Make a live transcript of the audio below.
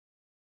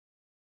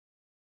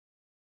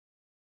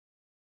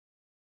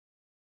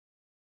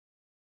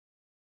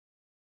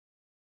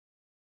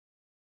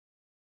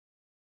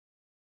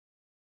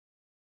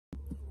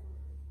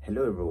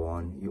Hello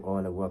everyone, you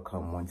all are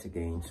welcome once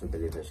again to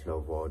Believers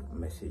Love World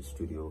Message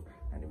Studio.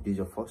 And if this is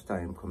your first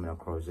time coming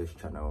across this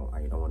channel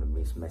and you don't want to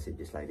miss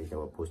messages like this that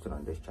we're posting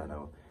on this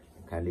channel,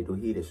 kindly do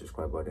hit the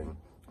subscribe button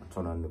and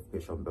turn on the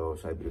notification bell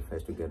so I'll be the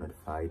first to get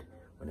notified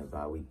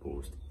whenever we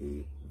post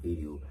a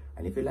video.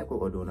 And if you like what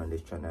we're doing on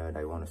this channel,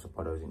 that you want to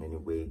support us in any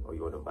way, or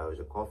you want to buy us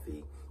a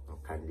coffee,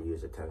 kindly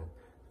use the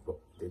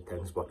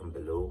thanks button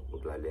below.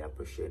 We'll gladly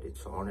appreciate it.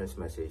 So on this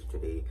message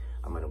today,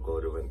 I'm going to go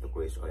to Pastor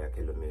Chris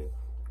Oyakhilome.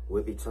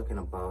 We'll be talking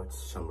about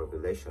some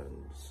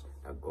revelations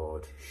that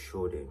God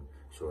showed him.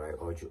 So I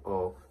urge you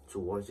all to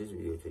watch this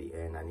video to the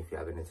end. And if you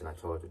have anything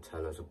at all to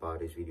tell us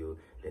about this video,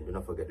 then do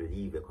not forget to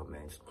leave a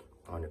comment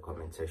on the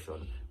comment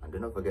section. And do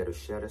not forget to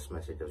share this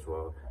message as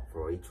well,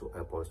 for it to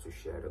help us to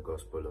share the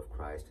gospel of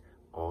Christ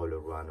all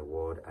around the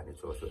world. And it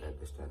also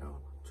helps this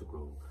channel to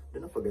grow.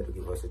 Do not forget to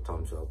give us a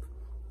thumbs up.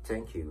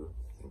 Thank you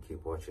and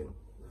keep watching.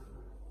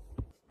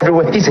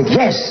 Everywhere. He said,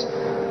 yes.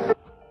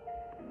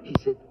 He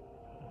said,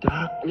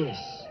 darkness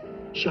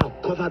shall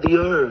cover the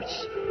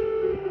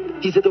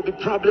earth. He said there'll be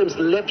problems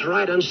left,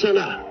 right, and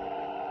center.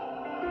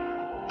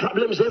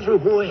 Problems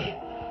everywhere.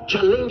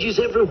 Challenges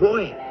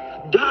everywhere.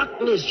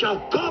 Darkness shall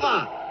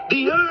cover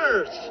the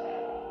earth.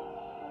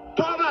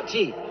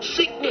 Poverty,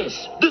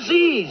 sickness,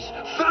 disease,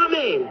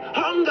 famine,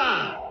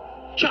 hunger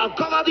shall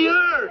cover the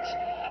earth.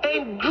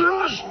 And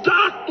gross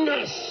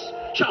darkness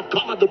shall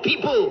cover the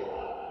people.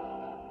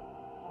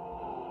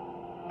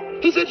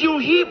 He said you'll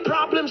hear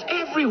problems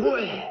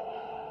everywhere.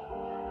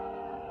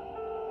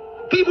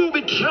 People will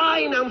be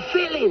trying and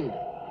failing.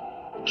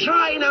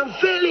 Trying and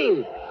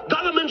failing.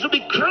 Governments will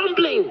be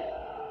crumbling.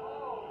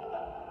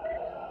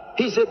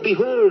 He said,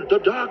 behold, the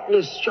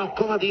darkness shall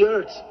cover the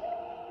earth,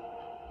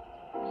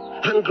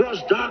 and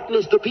gross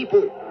darkness the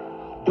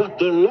people. But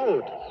the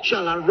Lord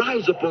shall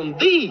arise upon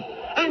thee,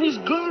 and his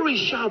glory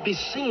shall be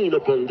seen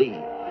upon thee.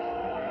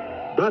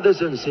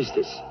 Brothers and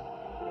sisters,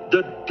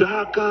 the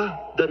darker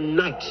the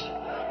night,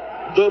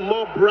 the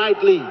more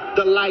brightly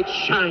the light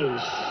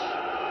shines.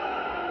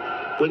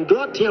 When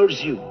God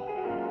tells you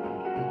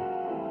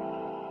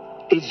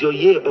it's your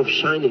year of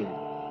shining,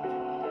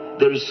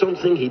 there is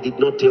something he did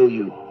not tell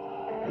you,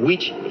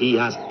 which he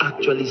has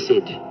actually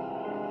said.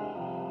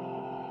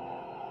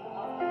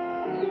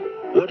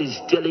 What he's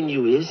telling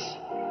you is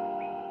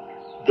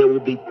there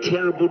will be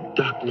terrible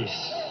darkness.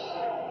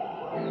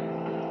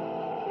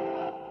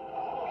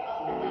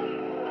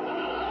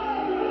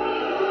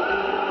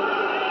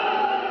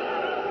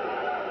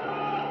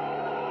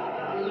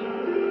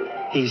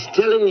 He's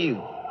telling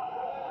you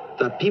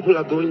that people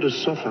are going to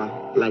suffer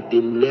like they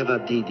never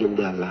did in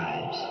their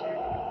lives.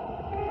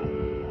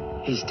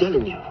 He's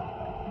telling you.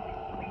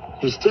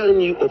 He's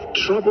telling you of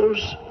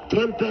troubles,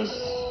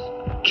 tempests,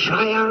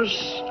 trials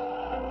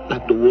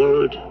like the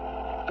world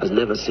has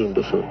never seen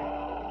before.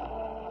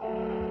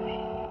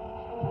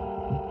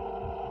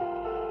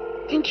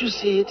 Didn't you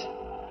see it?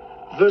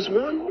 Verse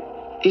 1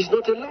 is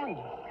not alone.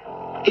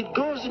 It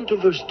goes into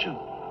verse 2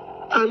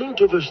 and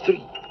into verse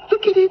 3.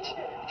 Look at it.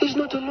 It's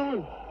not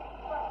alone.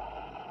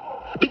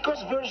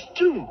 Because verse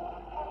 2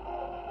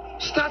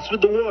 starts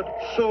with the word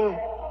for.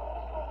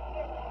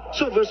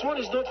 So verse 1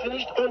 is not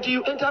finished until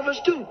you enter verse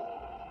 2.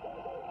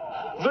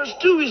 Verse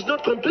 2 is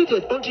not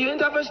completed until you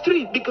enter verse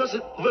 3, because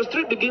verse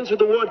 3 begins with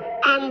the word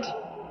and.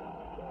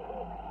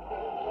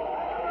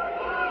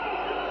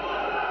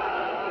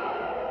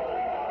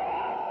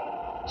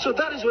 So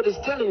that is what it's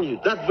telling you,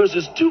 that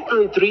verses 2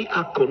 and 3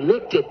 are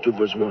connected to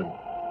verse 1.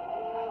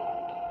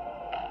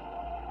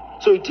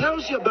 So it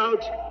tells you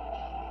about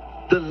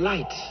the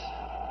light,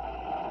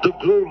 the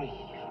glory,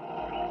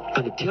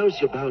 and it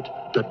tells you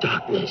about the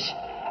darkness.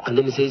 And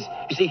then it says,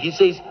 you see, he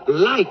says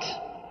light,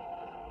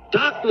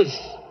 darkness.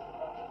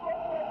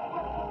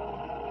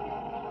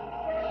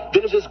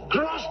 Then it says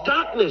gross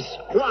darkness.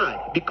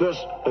 Why? Because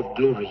of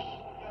glory.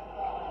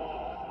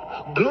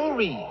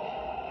 Glory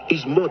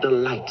is more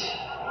than light.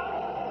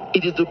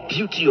 It is the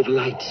beauty of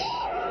light.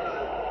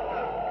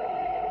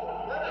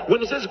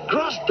 When it says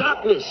gross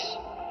darkness,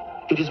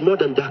 it is more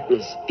than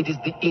darkness. It is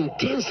the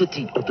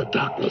intensity of the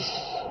darkness.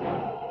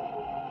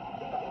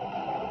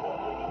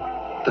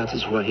 That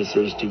is why he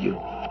says to you,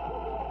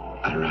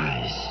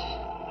 arise.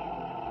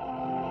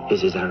 He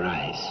says,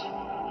 arise.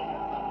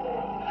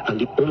 And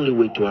the only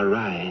way to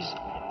arise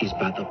is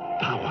by the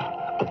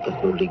power of the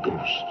Holy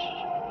Ghost.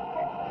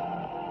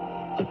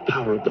 The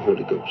power of the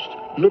Holy Ghost.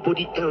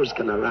 Nobody else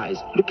can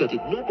arise. Look at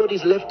it.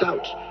 Nobody's left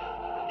out.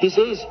 He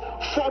says,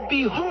 for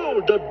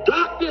behold, the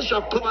darkness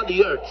shall cover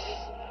the earth,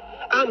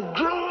 and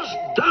gross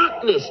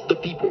darkness the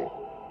people.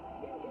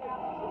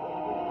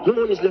 No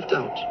one is left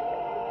out,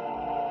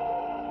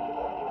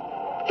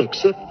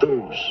 except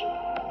those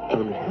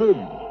on whom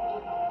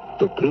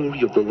the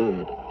glory of the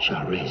Lord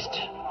shall rest.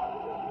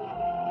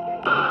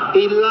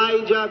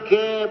 Elijah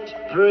kept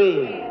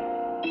praying.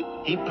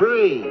 He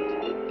prayed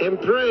and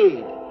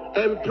prayed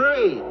and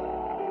prayed.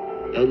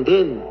 And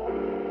then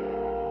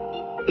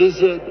he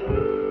said,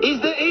 is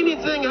there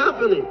anything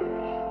happening?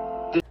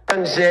 The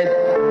man said,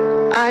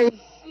 I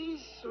see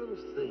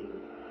something.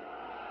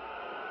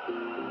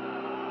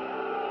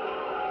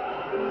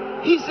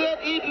 He said,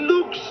 it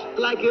looks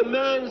like a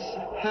man's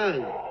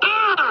hand.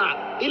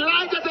 Ah!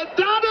 Elijah said,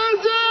 that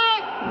is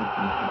it!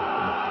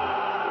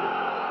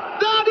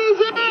 That is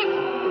it!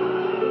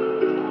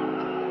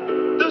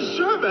 The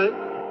servant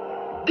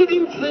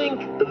didn't think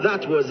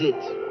that was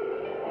it.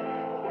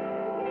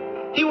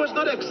 He was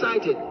not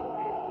excited.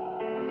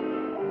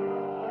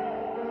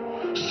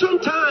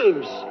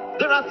 Sometimes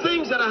there are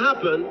things that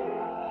happen,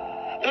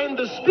 and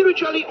the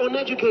spiritually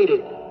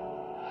uneducated,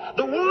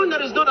 the one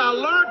that is not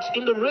alert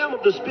in the realm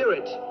of the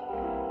spirit,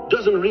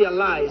 doesn't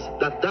realize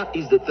that that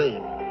is the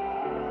thing.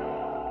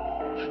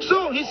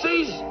 So he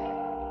says,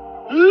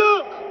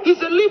 look. He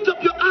said, lift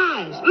up your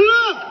eyes,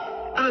 look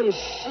and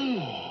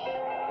see.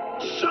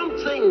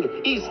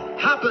 Something is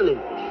happening.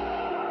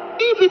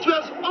 If it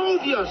was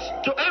obvious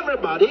to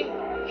everybody,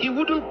 he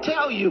wouldn't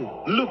tell you,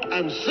 look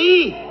and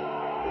see,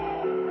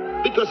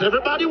 because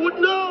everybody would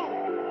know.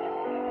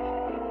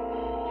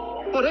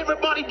 But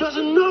everybody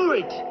doesn't know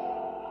it.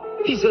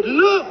 He said,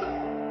 look.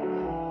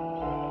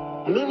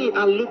 Many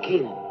are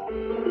looking,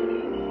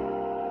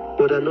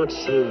 but are not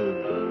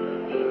seeing.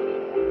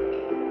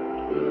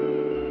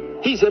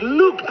 He said,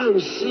 look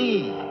and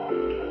see.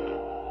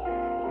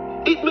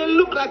 It may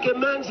look like a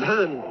man's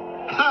hand.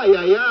 Ha,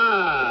 ya,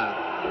 ya.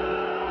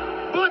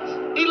 But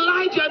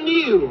Elijah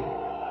knew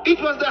it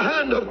was the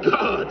hand of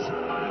God.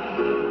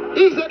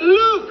 He said,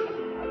 look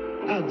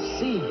and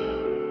see.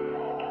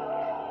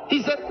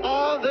 He said,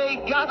 all they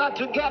gather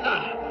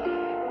together.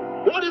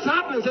 What is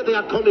happening? He said, they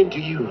are coming to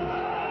you.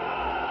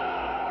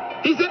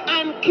 He said,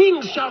 and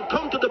kings shall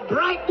come to the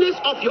brightness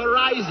of your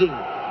rising.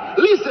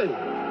 Listen,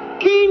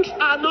 kings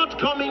are not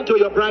coming to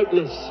your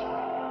brightness.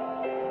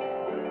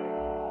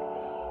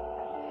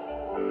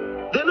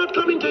 They're not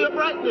coming to your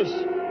brightness,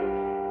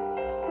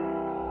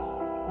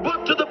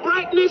 but to the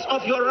brightness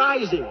of your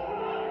rising.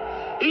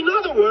 In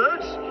other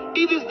words,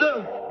 it is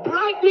the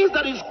brightness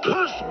that is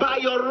caused by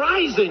your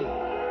rising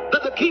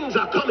that the kings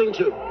are coming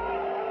to.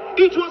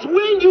 It was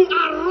when you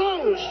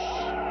arose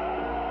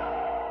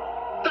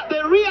that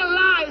they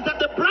realized that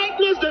the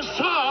brightness they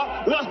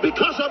saw was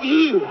because of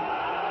you.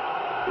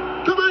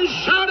 Come on,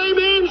 shout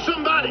amen,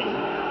 somebody.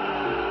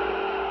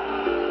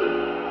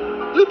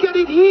 Look at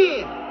it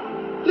here.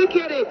 Look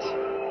at it.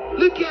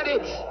 Look at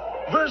it.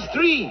 Verse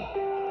 3.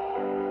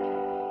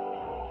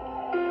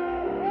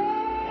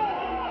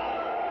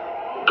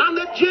 And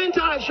the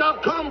Gentiles shall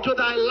come to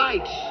thy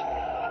light,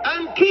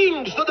 and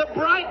kings to the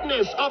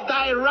brightness of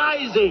thy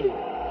rising.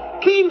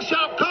 Kings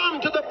shall come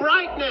to the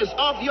brightness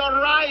of your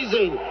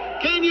rising.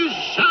 Can you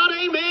shout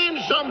amen,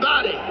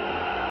 somebody?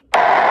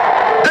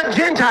 The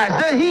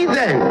Gentiles, the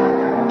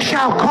heathen,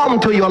 shall come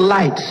to your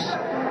light.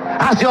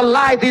 As your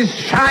light is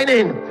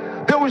shining,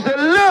 they will say,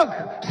 look,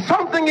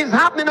 something is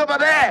happening over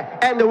there,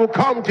 and they will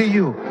come to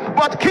you.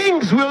 But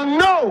kings will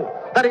know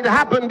that it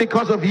happened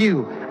because of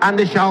you, and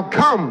they shall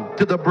come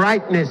to the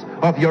brightness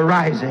of your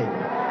rising.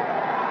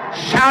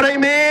 Shout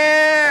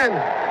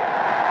amen.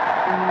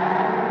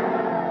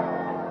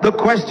 The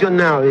question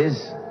now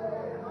is,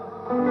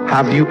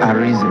 have you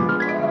arisen?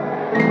 Okay,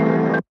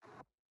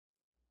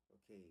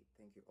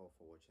 thank you all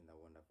for watching that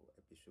wonderful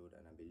episode,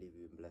 and I believe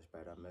you've been blessed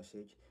by that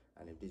message.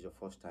 And if this is your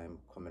first time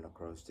coming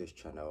across this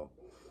channel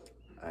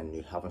and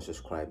you haven't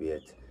subscribed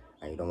yet,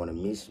 and you don't want to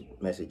miss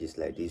messages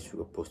like this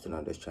we're posting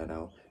on this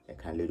channel, then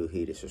kindly do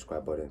hit the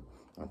subscribe button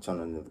and turn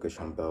on the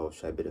notification bell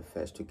so you'll be the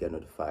first to get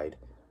notified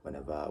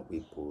whenever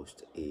we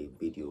post a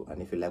video.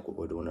 And if you like what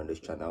we're doing on this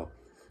channel,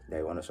 that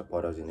you want to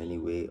support us in any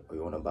way, or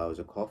you want to buy us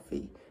a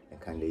coffee, then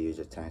kindly use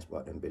the thanks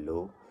button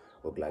below.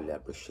 We'll gladly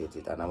appreciate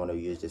it. And I want to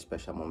use this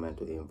special moment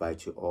to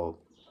invite you all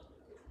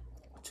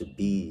to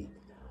be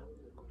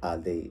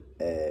at the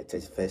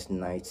 31st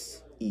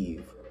night's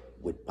eve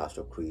with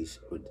Pastor Chris,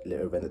 with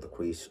Reverend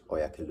Chris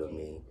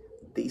Oyakhilome,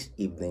 this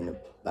evening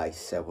by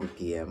 7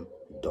 p.m.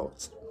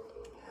 dot.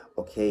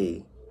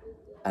 Okay,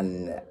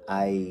 and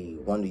I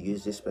want to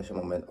use this special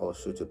moment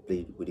also to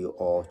plead with you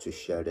all to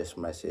share this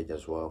message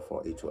as well,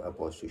 for it will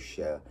help us to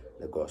share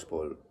the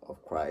gospel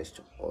of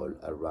Christ all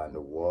around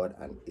the world,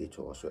 and it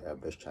will also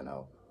help this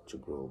channel to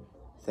grow.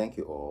 Thank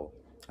you all,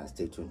 and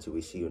stay tuned till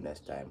we see you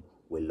next time.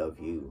 We love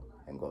you,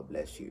 and God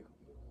bless you.